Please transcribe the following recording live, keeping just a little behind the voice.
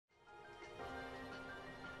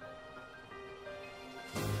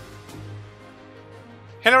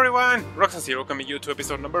Hello everyone, Roxas here, welcoming you to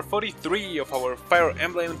episode number 43 of our Fire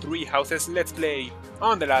Emblem 3 Houses Let's Play.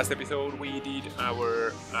 On the last episode we did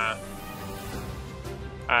our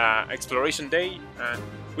exploration day, and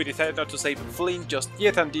we decided not to save Flynn just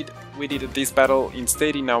yet, and we did this battle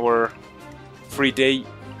instead in our free day.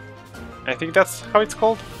 I think that's how it's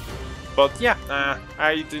called. But yeah,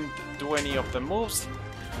 I didn't do any of the moves.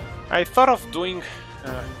 I thought of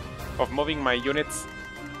moving my units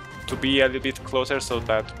to be a little bit closer so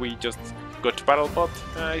that we just got to battle, but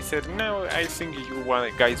I said no, I think you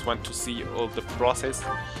guys want to see all the process,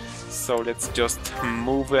 so let's just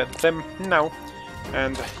move them now.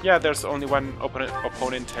 And yeah, there's only one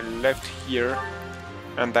opponent left here,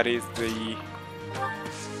 and that is the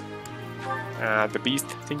beast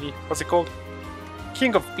thingy. What's it called?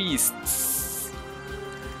 King of Beasts.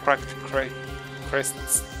 Cracked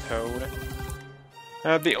Creststone.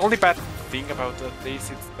 The only bad thing about this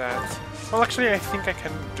is that, well, actually I think I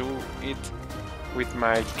can do it with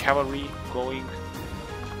my cavalry going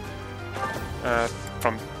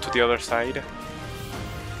from to the other side.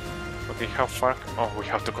 Okay, how far? Oh, we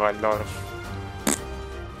have to go a lot of...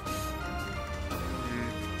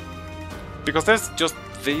 Because there's just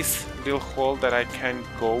this little hole that I can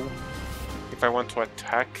go if I want to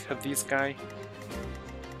attack this guy.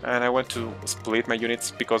 And I want to split my units,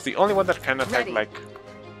 because the only one that can attack like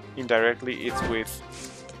indirectly is with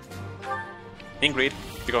Ingrid,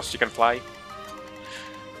 because she can fly.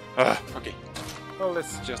 Okay, well,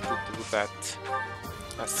 let's just do that.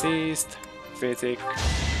 Assist, physic,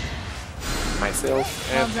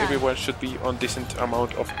 myself, and everyone should be on decent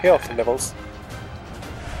amount of health levels.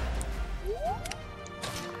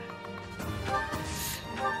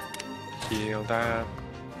 Heal that.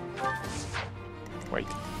 Wait,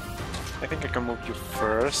 I think I can move you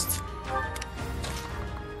first,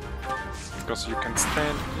 because you can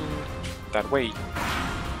stand in that way.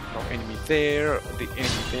 No enemy there, the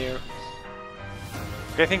enemy there.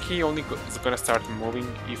 Okay, I think he only is gonna start moving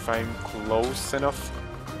if I'm close enough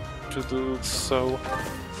to do so.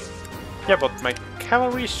 Yeah, but my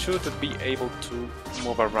cavalry should be able to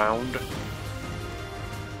move around.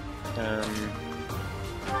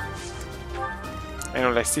 I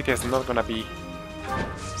know Lysithea is not gonna be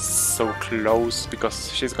so close, because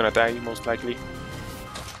she's gonna die most likely.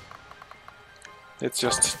 Let's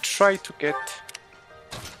just try to get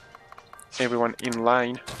everyone in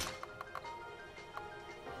line.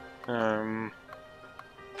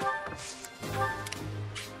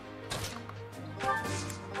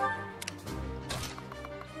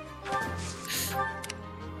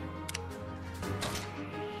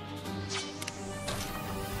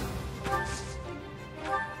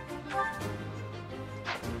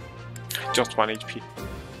 Just 1 HP.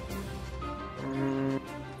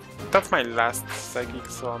 That's my last psychic,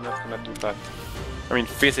 so I'm not gonna do that. I mean,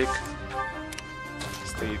 physic.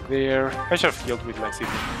 Stay there. I should have healed with Lysithea.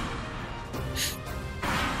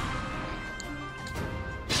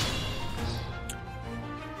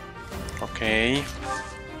 Okay.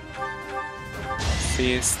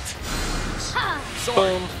 Fist.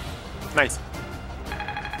 Boom. Nice.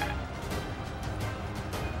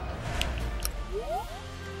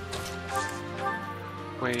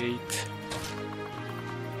 Wait.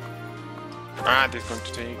 This is going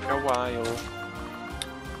to take a while.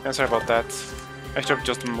 I'm sorry about that. I should have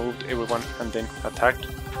just moved everyone and then attacked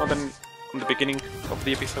on the beginning of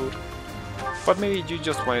the episode. But maybe you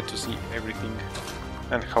just wanted to see everything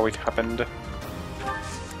and how it happened.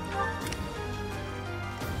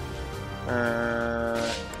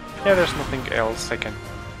 Yeah, there's nothing else I can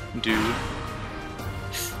do.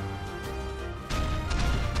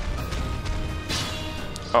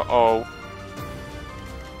 Uh-oh.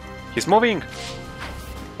 He's moving!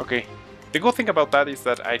 Okay. The good thing about that is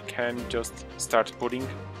that I can just start putting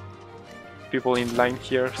people in line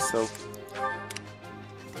here, so...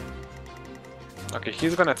 Okay,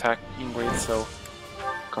 he's gonna attack Ingrid, so...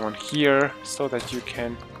 Come on here, so that you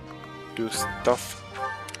can do stuff.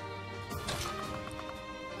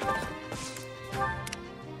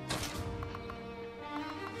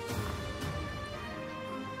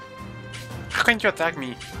 How can you attack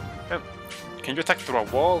me? Can you attack through a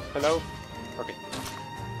wall? Hello? Okay.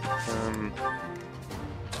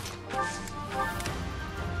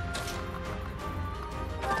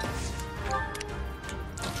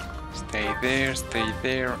 Stay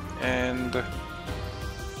there, and...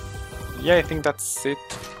 Yeah, I think that's it.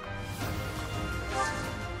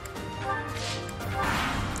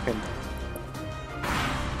 Okay.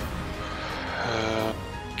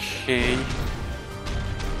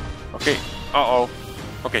 Okay. Uh-oh.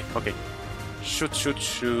 Okay.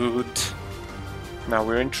 Shoot. Now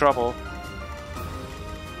we're in trouble.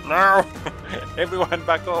 No! Everyone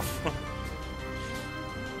back off!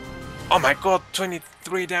 Oh my god,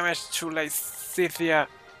 23 damage to Lysithia!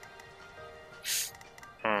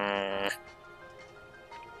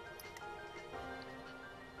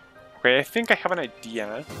 Okay, I think I have an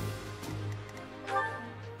idea.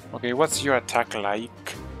 Okay, what's your attack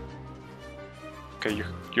like? Okay,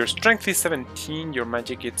 your strength is 17, your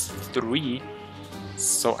magic is 3.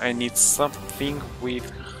 So I need something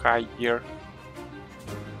with higher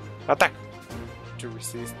attack to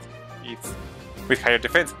resist its... with higher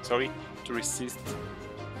defense, sorry, to resist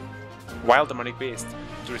wild demonic beast,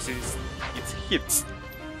 to resist its hits.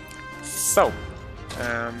 So,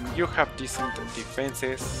 you have decent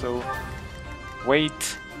defenses, so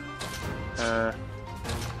wait.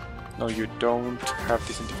 No, you don't have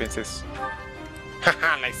decent defenses.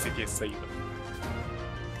 Haha, Lysithia is safe.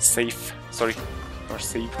 Safe, sorry, or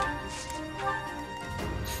saved.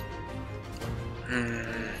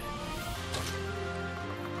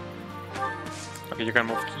 Okay, you can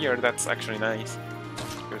move here, that's actually nice.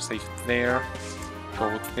 You're safe there.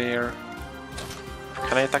 Go there.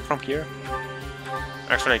 Can I attack from here?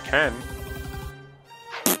 Actually, I can.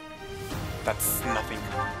 That's nothing.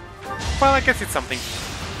 Well, I guess it's something.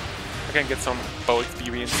 I can get some bow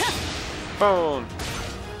experience. Bone!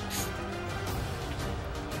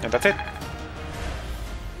 And that's it.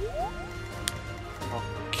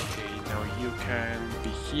 Okay, now you can be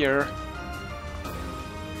here.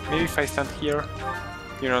 Maybe if I stand here,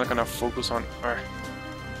 you're not gonna focus on...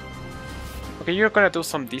 Okay, you're gonna do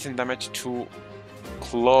some decent damage to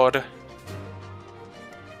Claude.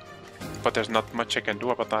 But there's not much I can do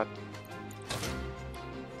about that.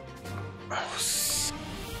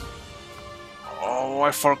 Oh,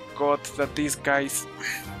 I forgot that these guys...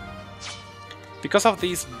 Because of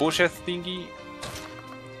this bushes thingy,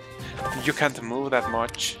 you can't move that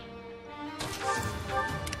much.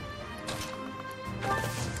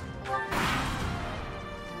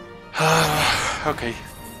 Okay.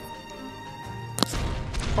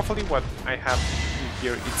 Hopefully what I have in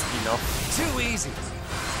here is enough. Too easy.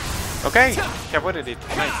 Okay, I avoided it.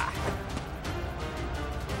 Nice.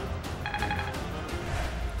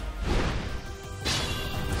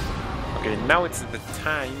 Okay, now it's the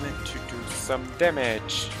time to do some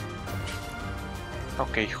damage.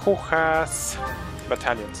 Okay, who has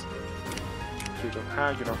battalions? You don't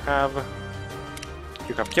have, you don't have.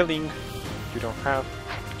 You have killing. You don't have.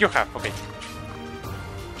 You have, okay.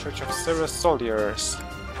 Church of Several Soldiers.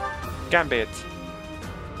 Gambit.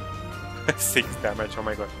 6 damage, oh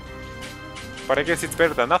my god. But I guess it's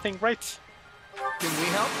better than nothing, right? Can we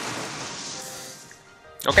help?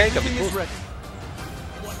 Okay, Gambit move.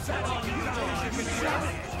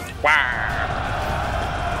 Wow!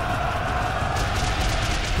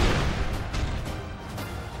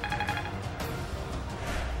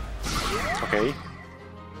 Okay.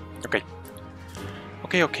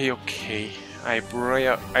 Okay.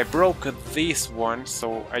 I broke this one,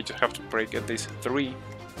 so I just have to break these 3.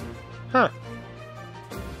 Huh.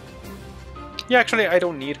 Yeah, actually, I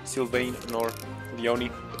don't need Sylvain nor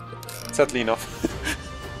Leonie. Sadly enough.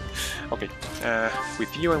 Okay,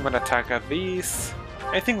 with you I'm gonna attack this.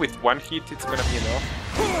 I think with 1 hit it's gonna be enough.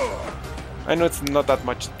 I know it's not that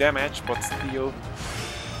much damage, but still...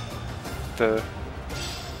 The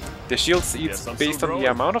shields, it's based on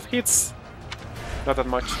the amount of hits, not that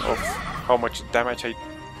much of how much damage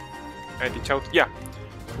I dish out. Yeah,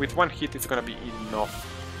 with 1 hit it's gonna be enough.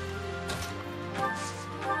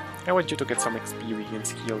 I want you to get some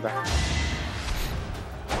experience, Hilda.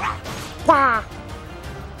 Wah!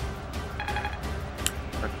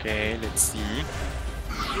 Okay, let's see.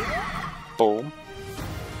 Boom.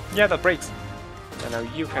 Yeah, that breaks. And now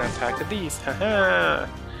you can attack these. Haha!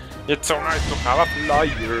 It's so nice to have a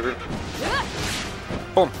flyer.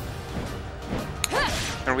 Boom.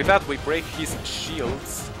 And with that we break his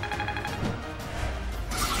shields.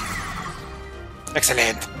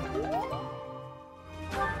 Excellent.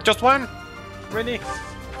 Just 1? Really?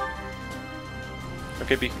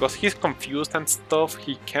 Okay, because he's confused and stuff,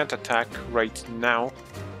 he can't attack right now.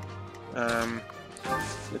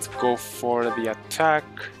 Let's go for the attack.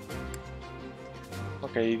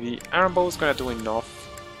 Okay, the arm bow is gonna do enough.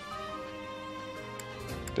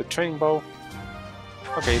 The training bow.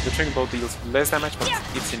 Okay, the training bow deals less damage, but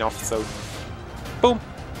it's enough, so... Boom!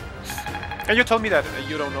 And you told me that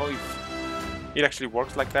you don't know if it actually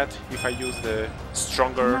works like that. If I use the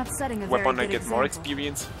stronger weapon, I get more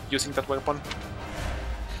experience using that weapon.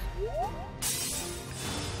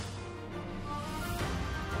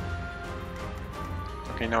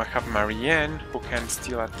 Okay, now I have Marianne, who can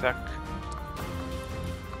still attack.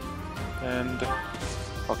 And...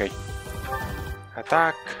 okay.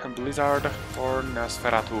 Attack, Blizzard or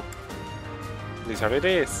Nosferatu. Blizzard it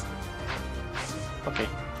is. Okay.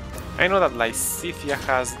 I know that Lysithia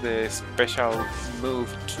has the special move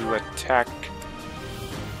to attack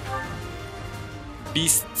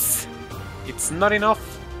beasts. It's not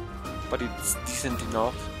enough, but it's decent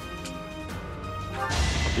enough.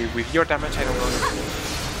 Okay, with your damage I don't know.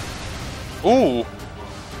 Ooh!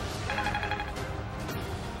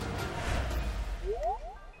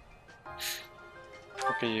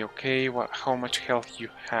 Okay, okay, how much health you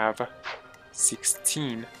have?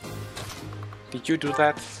 16. Did you do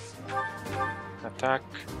that? Attack.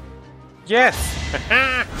 Yes!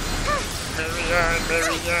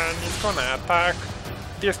 Marianne is gonna attack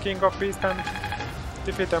this King of Beasts and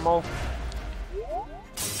defeat them all.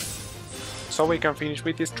 So we can finish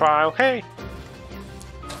with this trial. Hey!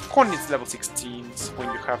 Who needs level 16s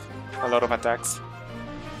when you have a lot of attacks?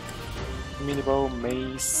 Mini bow,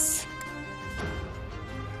 mace,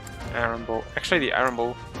 iron bow. Actually, the iron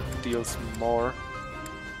bow deals more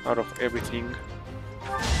out of everything.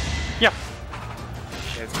 Yeah.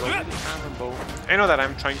 Let's go with the iron bow. I know that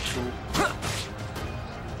I'm trying to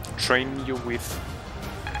train you with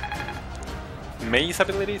mace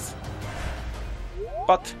abilities,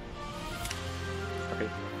 but okay.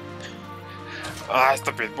 Ah,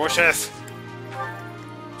 stupid bushes!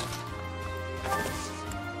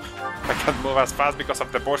 I can't move as fast because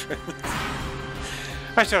of the bushes.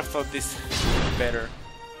 I should have thought this better.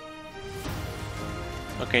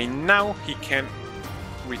 Okay, now he can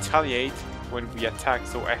retaliate when we attack,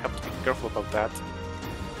 so I have to be careful about that.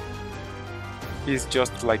 He's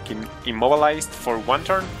just like immobilized for one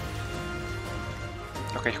turn.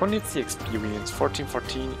 Okay, who needs the experience? 14,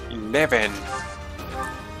 14, 11.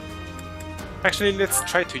 Actually, let's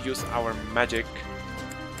try to use our magic.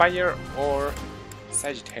 Fire or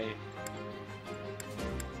Sagittarius.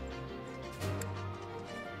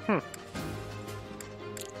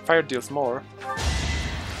 Fire deals more.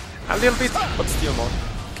 A little bit, but still more.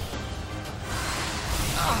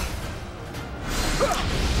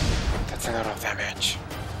 That's a lot of damage.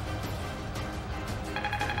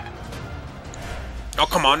 Oh,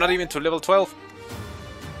 come on, not even to level 12.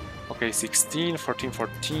 Okay, 16, 14,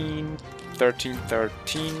 14, 13,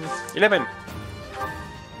 13, 11.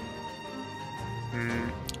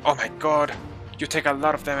 Oh my god, you take a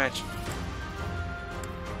lot of damage.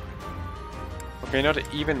 Okay, not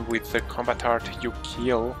even with the combat art you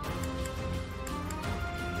kill.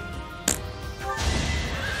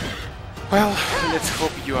 Well, let's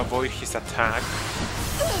hope you avoid his attack.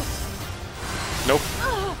 Nope.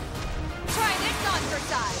 Try this on for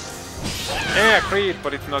size. Yeah, crit,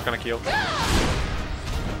 but it's not gonna kill.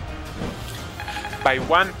 By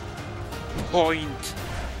 1 point.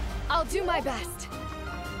 I'll do my best.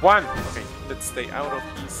 1! Okay, let's stay out of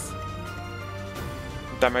his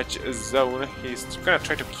damage zone. He's gonna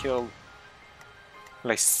try to kill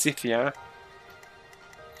Lysithia.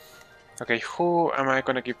 Okay, who am I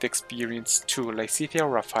gonna give the experience to? Lysithia or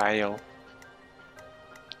Raphael?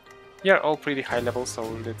 You're all pretty high level, so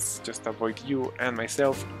let's just avoid you and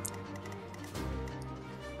myself.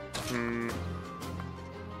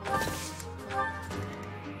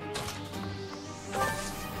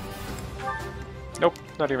 Nope,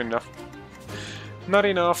 not even enough. Not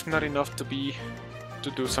enough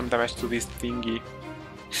to do some damage to this thingy.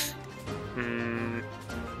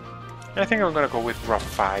 I think I'm gonna go with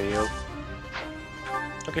Raphael.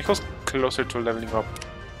 Okay, who's closer to leveling up?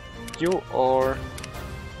 You or...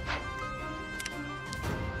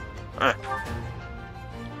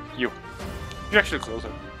 You. You're actually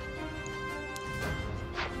closer.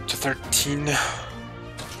 To 13.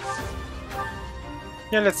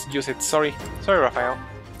 Yeah, let's use it. Sorry, Raphael.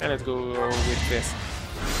 And let's go with this.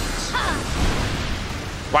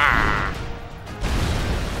 Wow.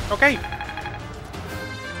 Okay.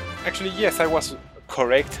 Actually, yes, I was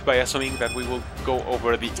correct by assuming that we will go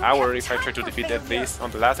over the hour if I try to defeat this on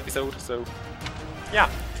the last episode. So, yeah,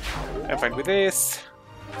 I'm fine with this.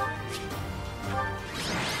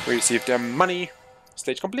 We received the money.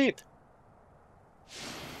 Stage complete.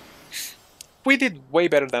 We did way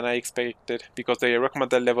better than I expected, because the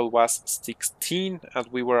recommended level was 16 and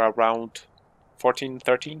we were around 14,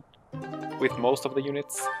 13 with most of the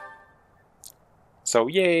units. So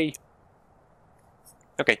yay!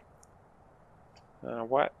 Okay.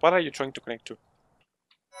 What are you trying to connect to?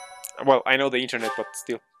 Well, I know the internet, but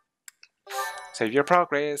still. Save your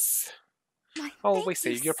progress. Always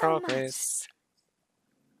save your progress.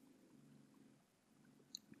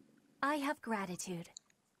 I have gratitude.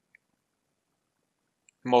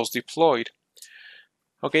 Most deployed.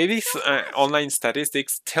 Okay, these online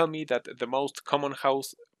statistics tell me that the most common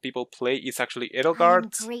house people play is actually I'm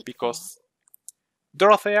Edelgard, grateful. because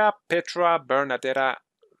Dorothea, Petra, Bernadetta,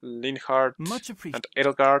 Linhardt, Much appreciated. and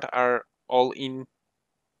Edelgard are all in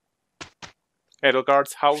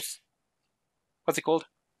Edelgard's house. What's it called?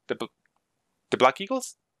 The Black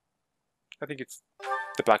Eagles? I think it's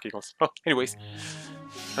the Black Eagles. Oh, anyways.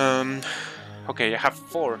 Okay, I have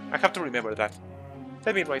 4. I have to remember that.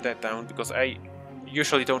 Let me write that down, because I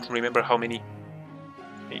usually don't remember how many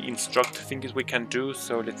instruct things we can do.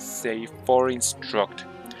 So let's say 4 instruct.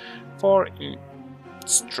 4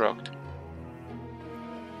 instruct.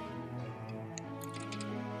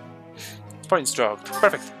 4 instruct.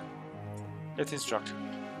 Perfect. Let's instruct.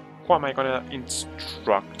 Who am I gonna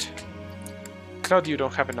instruct? Cloud, you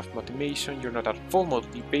don't have enough motivation. You're not at full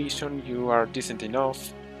motivation. You are decent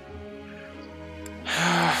enough.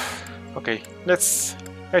 Okay, let's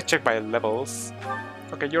check by levels.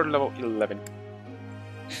 Okay, you're level 11.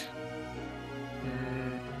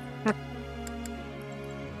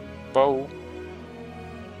 Bow.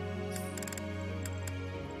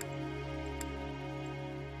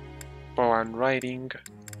 Bow and riding.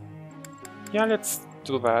 Yeah, let's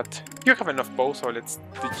do that. You have enough bow, so let's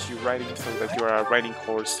teach you riding so that you are a riding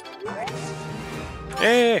horse.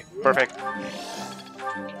 Hey, perfect.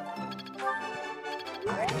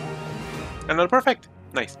 Another perfect.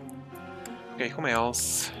 Nice. Okay, whom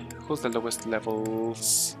else? Who's the lowest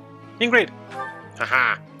levels? Ingrid.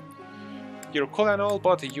 Haha. You're cool and all,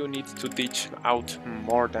 but you need to dish out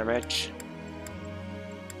more damage.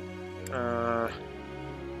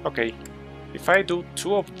 Okay. If I do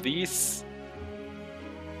 2 of these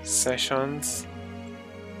sessions,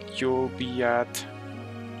 you'll be at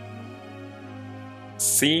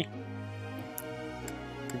C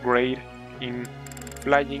grade in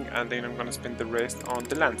flying, and then I'm gonna spend the rest on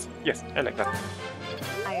the lands. Yes, I like that.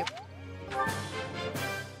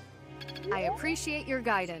 I appreciate your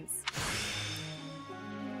guidance.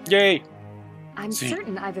 Yay! I'm See.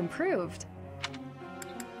 certain I've improved.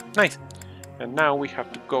 Nice. And now we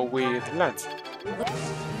have to go with lands.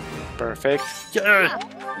 Perfect. Yeah!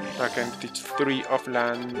 I can teach 3 of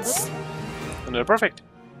lands. Another perfect.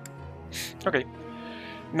 Okay.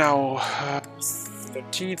 Now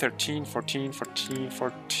 13, 13, 14, 14,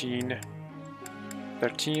 14,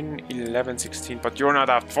 13, 11, 16, but you're not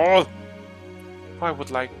at full! I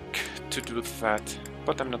would like to do that,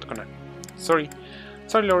 but I'm not gonna. Sorry.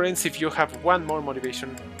 Sorry, Lorenz, if you have 1 more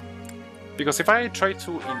motivation. Because if I try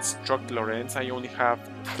to instruct Lorenz, I only have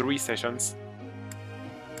 3 sessions.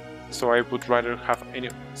 So I would rather have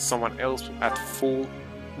someone else at full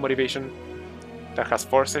motivation that has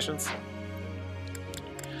 4 sessions.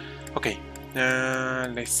 Okay.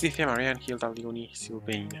 Lysithia, Marianne, Hilda, Leonie,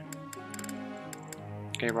 Sylvain.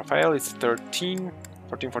 Okay, Raphael is 13.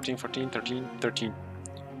 14, 14, 14, 13, 13.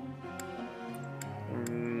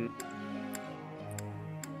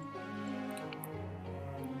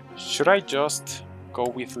 Should I just go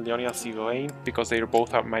with Leonie and Sylvain because they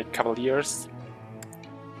both are my cavaliers?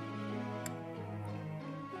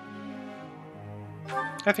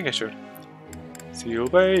 I think I should.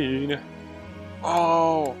 Sylvain!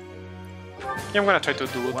 Oh! Yeah, I'm gonna try to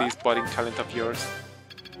do this budding talent of yours.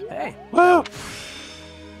 Hey, Woo!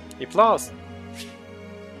 Applause!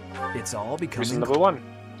 it's all becoming Prison level 1.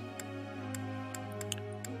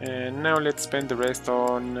 And now let's spend the rest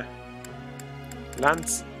on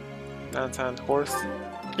lands. Lands and horse.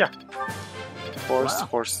 Yeah. Horse, Wow.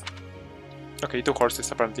 horse. Okay, 2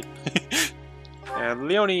 horses apparently. And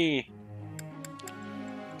Leonie!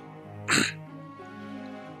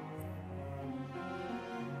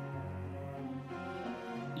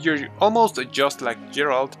 You're almost just like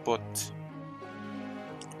Gerald, but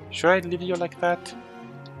should I leave you like that?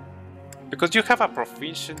 Because you have a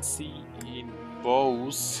proficiency in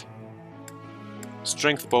bows,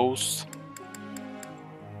 strength bows,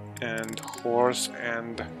 and horse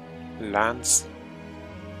and lance.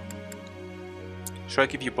 Should I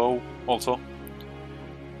give you bow also?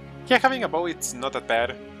 Yeah, having a bow, it's not that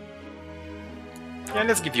bad. Yeah,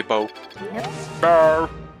 let's give you bow. Bow.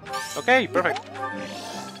 Okay, perfect.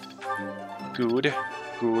 Good,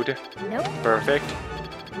 good, Nope. perfect,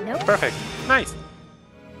 Nope. perfect, nice.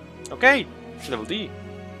 Okay, level D.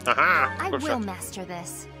 Aha, I good will shot. master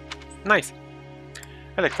this. Nice.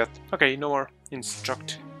 I like that. Okay, no more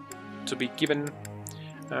instruct to be given.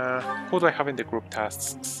 Who do I have in the group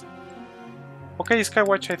tasks? Okay,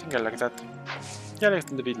 Skywatch, I think I like that. Yeah, a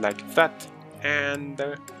little bit like that. And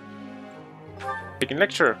begin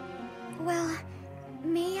lecture. Well,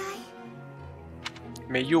 may I?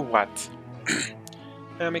 May you what?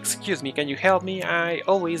 Excuse me, can you help me? I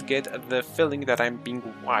always get the feeling that I'm being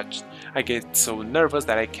watched. I get so nervous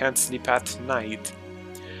that I can't sleep at night.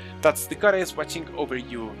 That's the goddess watching over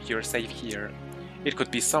you. You're safe here. It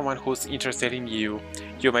could be someone who's interested in you.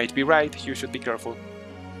 You might be right, you should be careful.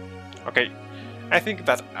 Okay, I think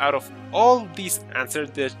that out of all these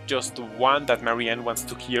answers, there's just one that Marianne wants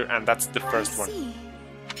to hear, and that's the first one.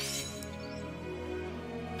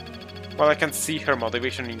 Well, I can see her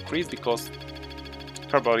motivation increase because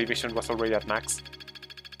her motivation was already at max.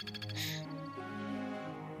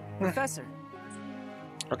 Professor.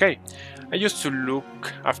 Okay, I used to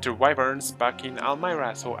look after wyverns back in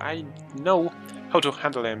Almyra, so I know how to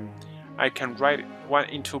handle them. I can ride one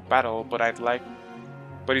into battle, but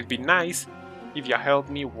it'd be nice if you helped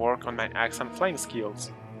me work on my axe and flying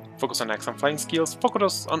skills. Focus on axe and flying skills.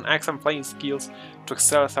 Focus on axe and flying skills to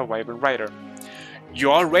excel as a wyvern rider.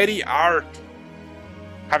 You already are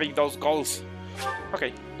having those goals.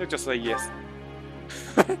 Okay, let's just say yes.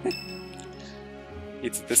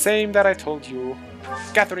 It's the same that I told you.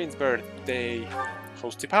 Catherine's birthday.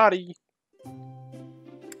 Host a party.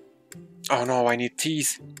 Oh no, I need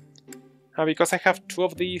teas. Because I have 2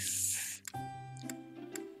 of these.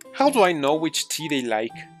 How do I know which tea they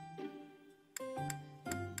like?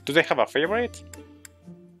 Do they have a favorite?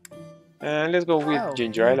 Let's go with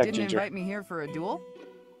ginger. I like didn't ginger. Invite me here for a duel?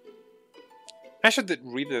 I should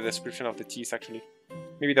read the description of the teas actually.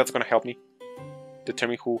 Maybe that's gonna help me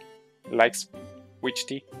determine who likes which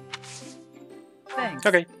tea. Thanks.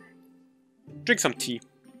 Okay. Drink some tea,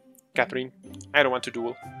 Catherine. I don't want to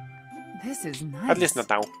duel. This is nice. At least not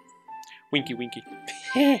now. Winky winky.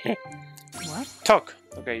 What? Talk.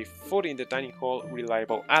 Okay, food in the dining hall,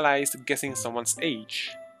 reliable allies, guessing someone's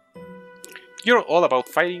age. You're all about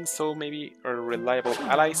fighting, so maybe reliable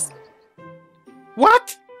allies.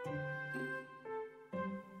 What?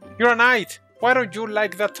 You're a knight! Why don't you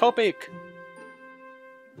like that topic?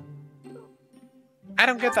 I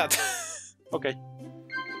don't get that. Okay.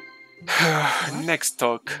 Next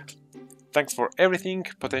talk. Thanks for everything,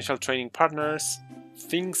 potential training partners,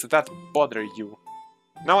 things that bother you.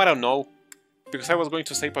 Now I don't know, because I was going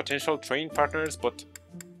to say potential training partners, but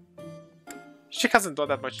she hasn't done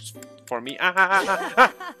that much for me.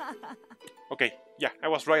 Okay, yeah, I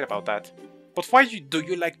was right about that. But why do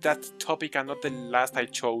you like that topic and not the last I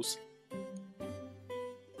chose?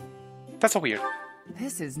 That's so weird.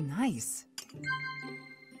 This is nice.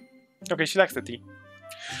 Okay, she likes the tea.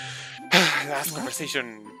 Last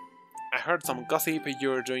conversation. I heard some gossip.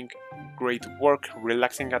 You're doing great work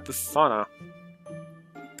relaxing at the sauna.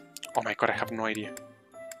 Oh my god, I have no idea.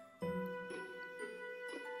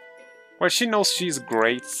 Well, she knows she's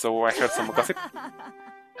great, so I heard some gossip.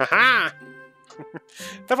 Haha!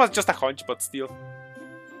 That was just a hunch, but still.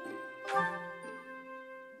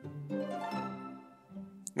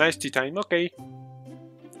 Nice tea time, okay.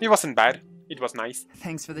 It wasn't bad. It was nice.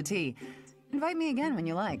 Thanks for the tea. Invite me again when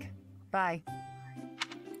you like. Bye.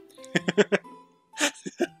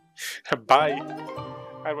 Bye.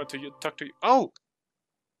 I want to talk to you. Oh!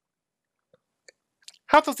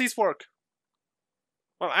 How does this work?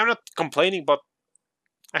 Well, I'm not complaining, but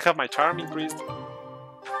I have my charm increased.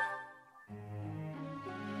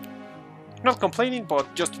 Not complaining,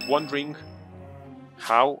 but just wondering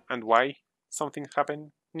how and why something's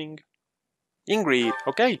happening. Ingrid,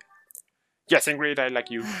 okay. Yes, Ingrid, I like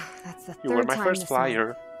you. That's the You were third my time first this flyer.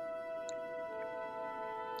 month.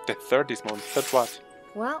 The third this month. That's what?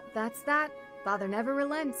 Well, that's that. Father never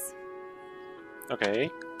relents. Okay.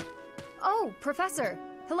 Oh, Professor.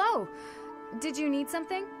 Hello. Did you need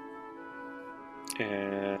something?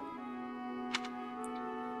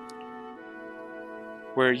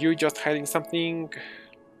 Were you just hiding something?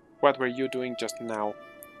 What were you doing just now?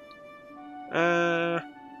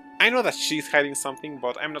 I know that she's hiding something,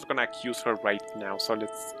 but I'm not gonna accuse her right now, so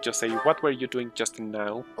let's just say, what were you doing just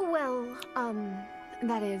now? Well,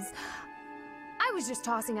 that is... I was just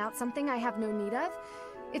tossing out something I have no need of.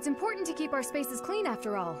 It's important to keep our spaces clean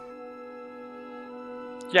after all.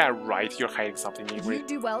 Yeah, right, you're hiding something, You Ingrid.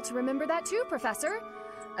 do well to remember that too, Professor.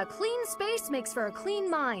 A clean space makes for a clean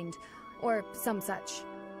mind. Or some such.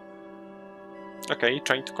 Okay,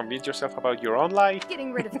 trying to convince yourself about your own lie.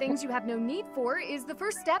 Getting rid of things you have no need for is the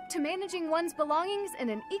first step to managing one's belongings in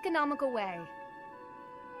an economical way.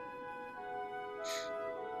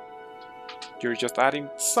 You're just adding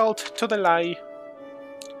salt to the lie.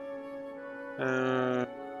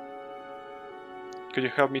 Could you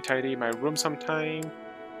help me tidy my room sometime?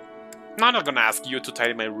 No, I'm not gonna ask you to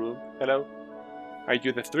tidy my room. Hello? Are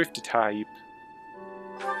you the thrifty type?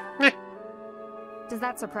 Meh. Does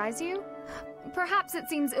that surprise you? Perhaps it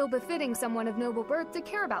seems ill-befitting someone of noble birth to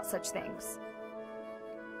care about such things.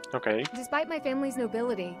 Okay. Despite my family's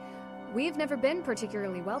nobility, we've never been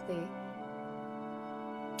particularly wealthy.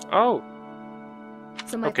 Oh.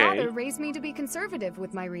 So my Okay. father raised me to be conservative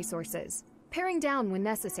with my resources, paring down when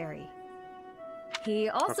necessary. He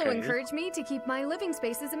also Okay. encouraged me to keep my living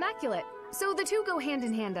spaces immaculate. So the two go hand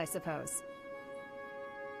in hand, I suppose.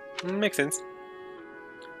 Makes sense.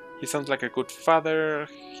 He sounds like a good father.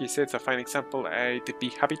 He sets a fine example I'd be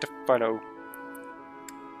happy to follow.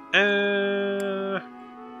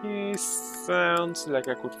 He sounds like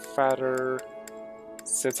a good father.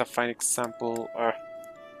 Sets a fine example.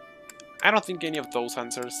 I don't think any of those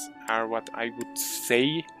answers are what I would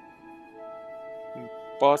say.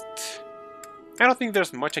 But I don't think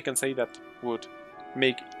there's much I can say that would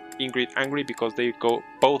make Ingrid angry, because they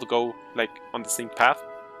both go like on the same path,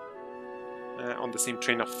 on the same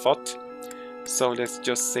train of thought. So let's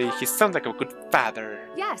just say he sounds like a good father.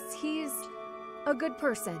 Yes, he's a good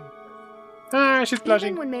person. She's blushing.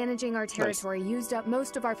 Even when managing our territory used up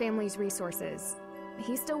most of our family's resources,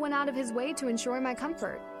 he still went out of his way to ensure my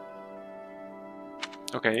comfort.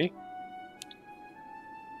 Okay.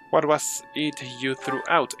 What was it you threw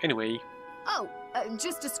out anyway? Oh,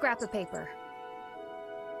 just a scrap of paper.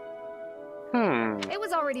 It It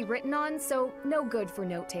was already written on, so no good for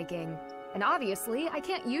note-taking. And obviously, I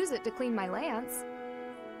can't use it to clean my lance.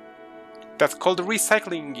 That's called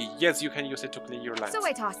recycling. Yes, you can use it to clean your lance. So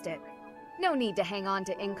I tossed it. No need to hang on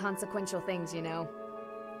to inconsequential things, you know.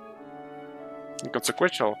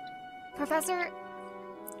 Inconsequential. Professor,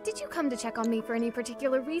 did you come to check on me for any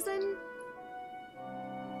particular reason?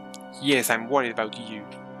 Yes, I'm worried about you.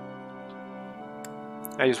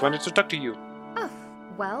 I just wanted to talk to you. Oh,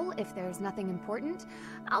 well, if there's nothing important,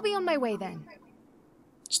 I'll be on my way then.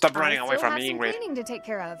 Stop running away from I me, still have some Ingrid. cleaning to take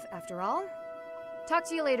care of, after all. Talk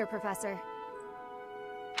to you later, Professor.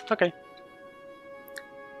 Okay.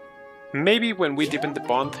 Maybe when we deepen the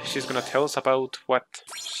bond, she's gonna tell us about what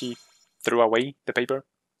she threw away, the paper.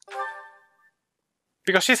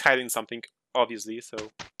 Because she's hiding something, obviously, so...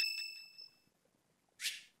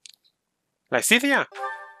 Lycidia?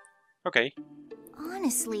 Okay.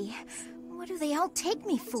 Honestly, what do they all take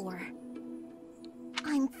me for?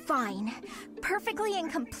 I'm fine. Perfectly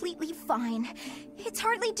and completely fine. It's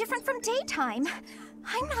hardly different from daytime.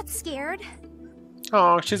 I'm not scared.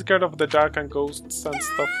 Oh, she's scared of the dark and ghosts and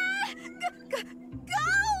stuff.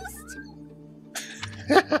 Ghost!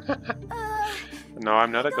 No,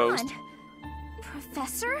 I'm not a ghost. Gone.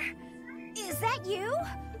 Professor? Is that you?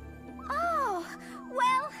 Oh,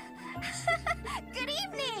 well, good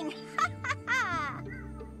evening.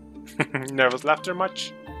 Nervous laughter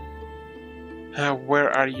much? Where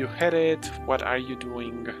are you headed? What are you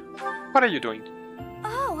doing? What are you doing?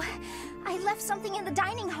 Oh, I left something in the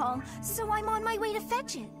dining hall, so I'm on my way to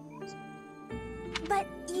fetch it. But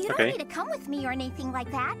you don't Okay. need to come with me or anything like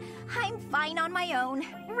that. I'm fine on my own,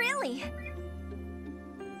 really.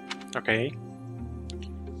 Okay.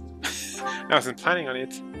 I wasn't planning on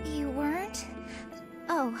it. You weren't?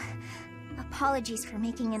 Oh, apologies for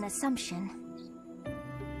making an assumption.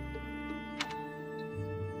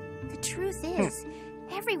 The truth is,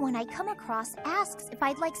 everyone I come across asks if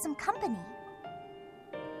I'd like some company.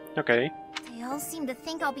 Okay. They all seem to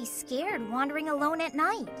think I'll be scared wandering alone at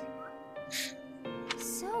night.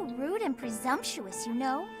 So rude and presumptuous, you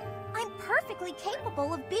know? I'm perfectly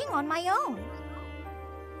capable of being on my own.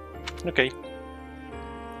 Okay.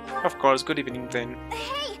 Of course, good evening then.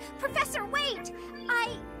 Hey, Professor, wait!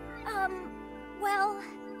 Well,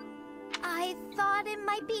 I thought it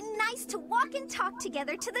might be nice to walk and talk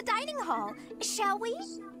together to the dining hall. Shall we?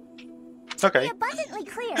 Okay. Be abundantly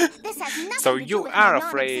clear, this has nothing So to do you with are my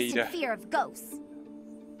afraid. non-existent fear of ghosts.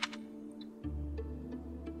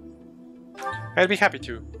 I'll be happy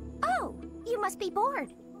to. Oh, you must be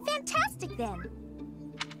bored. Fantastic, then.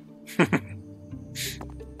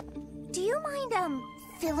 Do you mind,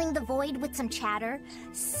 filling the void with some chatter?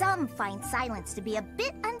 Some find silence to be a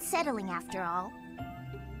bit unsettling after all.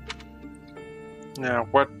 Now,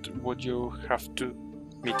 what would you have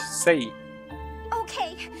me to say?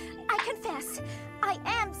 Okay, I confess, I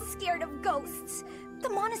am scared of ghosts. The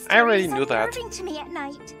I monastery already is knew that. unnerving to me at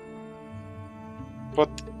night.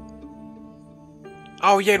 But...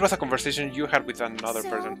 Oh yeah, it was a conversation you had with another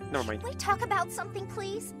person. Never mind. Can we talk about something,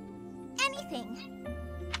 please? Anything.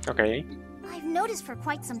 Okay. I've noticed for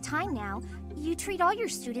quite some time now, you treat all your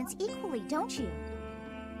students equally, don't you?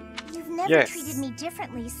 You've never Yes. treated me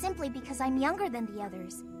differently simply because I'm younger than the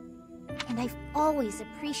others. And I've always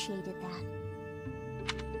appreciated that.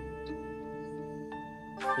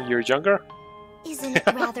 You're younger? Isn't it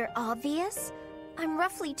rather obvious? I'm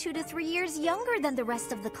roughly 2 to 3 years younger than the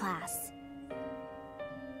rest of the class.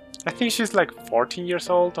 I think she's like 14 years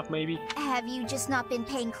old, maybe. Have you just not been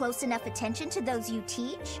paying close enough attention to those you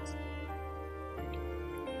teach?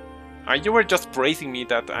 You were just praising me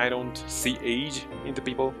that I don't see age in the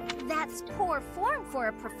people. That's poor form for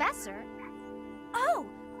a professor. Oh,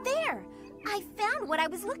 there! I found what I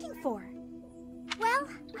was looking for. Well,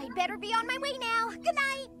 I'd better be on my way now. Good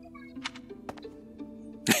night!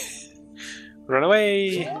 Run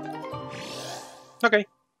away! Okay.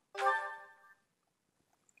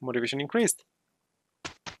 Motivation increased.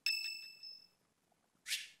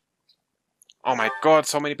 Oh my god,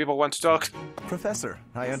 so many people want to talk. Professor,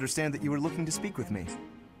 I understand that you were looking to speak with me.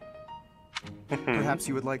 Perhaps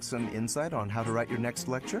you would like some insight on how to write your next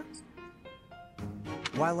lecture?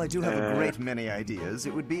 While I do have a great many ideas,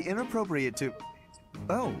 it would be inappropriate to...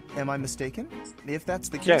 Oh, am I mistaken? If that's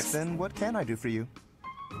the case, yes. Then what can I do for you?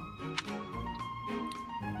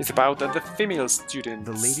 It's about the female students.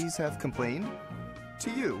 The ladies have complained?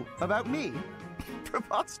 To you? About me?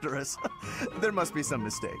 Preposterous. There must be some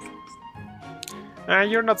mistake.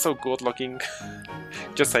 You're not so good looking.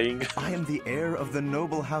 Just saying. I am the heir of the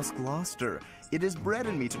noble house Gloucester. It is bred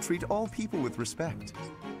in me to treat all people with respect.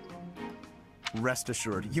 Rest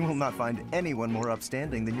assured, you will not find anyone more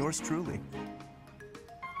upstanding than yours truly.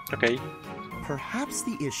 Okay. Perhaps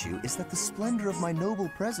the issue is that the splendor of my noble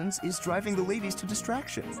presence is driving the ladies to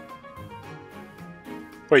distraction.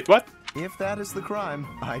 Wait, what? If that is the crime,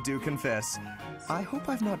 I do confess. I hope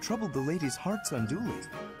I've not troubled the ladies' hearts unduly.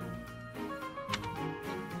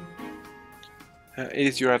 It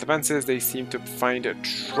is your advances they seem to find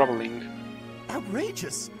troubling.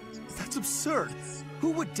 Outrageous! That's absurd!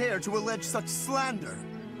 Who would dare to allege such slander?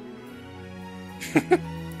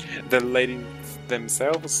 The ladies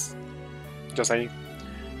themselves? Just saying.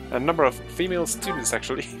 A number of female students,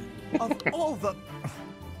 actually. Of all the...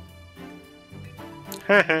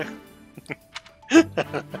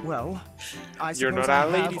 Well, I You're suppose not I a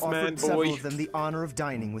have ladies' man, offered several boy. of them the honor of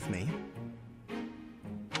dining with me.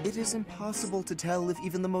 It is impossible to tell if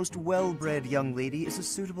even the most well-bred young lady is a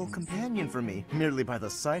suitable companion for me, merely by the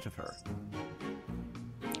sight of her.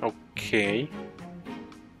 Okay.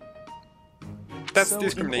 That's so,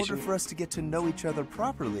 discrimination. in order for us to get to know each other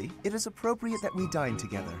properly, it is appropriate that we dine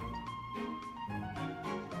together.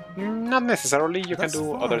 Not necessarily, you can Thus do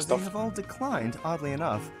far, other they stuff. have all declined, oddly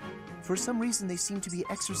enough. For some reason, they seem to be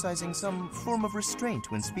exercising some form of restraint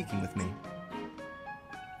when speaking with me.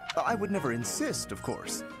 I would never insist, of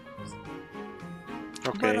course.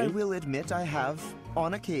 But I Okay. will admit I have,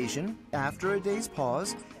 on occasion, after a day's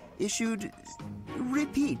pause, issued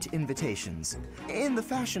repeat invitations, in the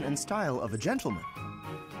fashion and style of a gentleman.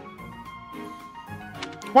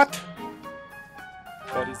 What?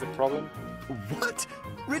 That is the problem? What?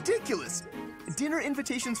 Ridiculous! Dinner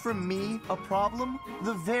invitations from me a problem?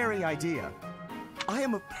 The very idea. I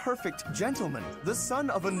am a perfect gentleman, the son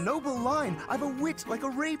of a noble line. I've a wit like a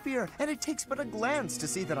rapier, and it takes but a glance to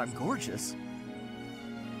see that I'm gorgeous.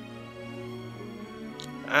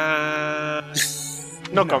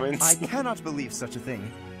 No comments. I cannot believe such a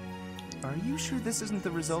thing. Are you sure this isn't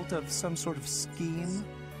the result of some sort of scheme?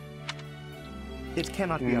 It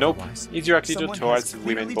cannot be Nope. otherwise. It's your attitude Someone towards has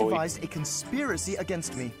women, clearly boy. devised a conspiracy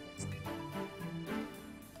against me.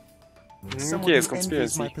 Someone Yes, who envies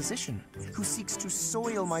conspiracy. my position, who seeks to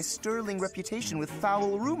soil my sterling reputation with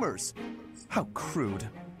foul rumors. How crude.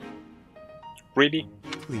 Really?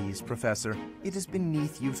 Please, Professor, it is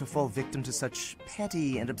beneath you to fall victim to such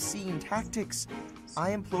petty and obscene tactics.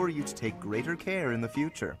 I implore you to take greater care in the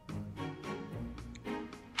future.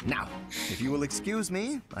 Now, if you will excuse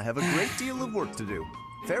me, I have a great deal of work to do.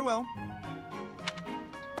 Farewell.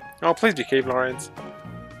 Oh, please behave, Lawrence.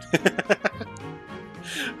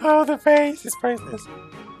 Oh, the face is priceless.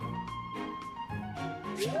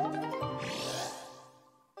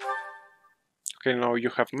 Okay, now you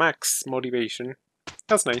have max motivation.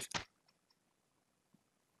 That's nice.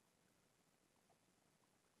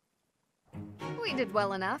 We did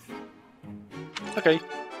well enough. Okay.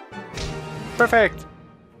 Perfect!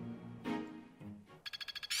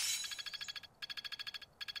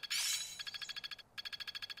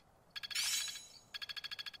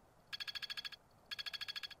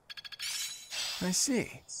 I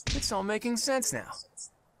see. It's all making sense now.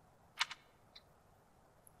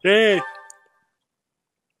 Yay!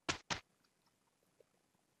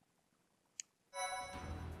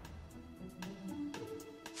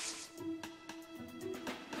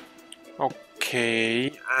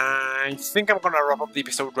 Okay, I think I'm gonna wrap up the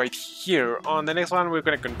episode right here. On the next one, we're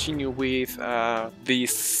gonna continue with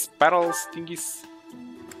these battles thingies,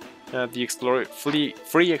 the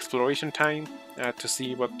free exploration time to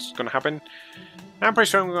see what's gonna happen. I'm pretty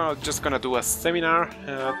sure I'm just gonna do a seminar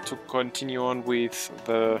to continue on with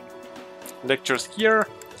the lectures here.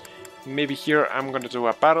 Maybe here I'm gonna do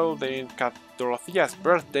a battle, then got Dorothea's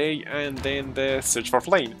birthday, and then the search for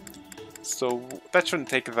Flame. So that shouldn't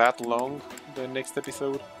take that long, the next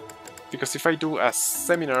episode. Because if I do a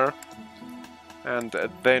seminar, and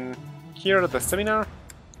then here the seminar,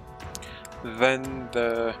 then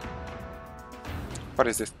the... what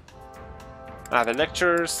is this? The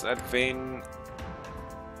lectures, and then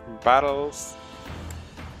battles,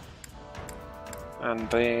 and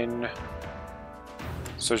then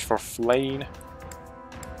search for Flame.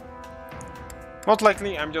 Most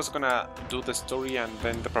likely I'm just gonna do the story and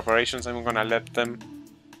then the preparations I'm gonna let them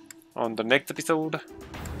on the next episode.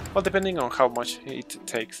 Well, depending on how much it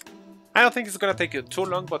takes. I don't think it's gonna take too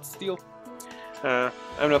long, but still.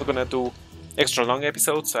 I'm not gonna do extra long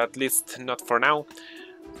episodes, at least not for now.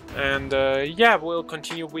 And yeah, we'll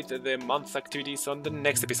continue with the month activities on the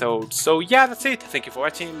next episode. So yeah, that's it. Thank you for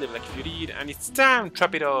watching, leave a like if you did, and it's time to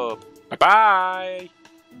wrap it up. Bye bye!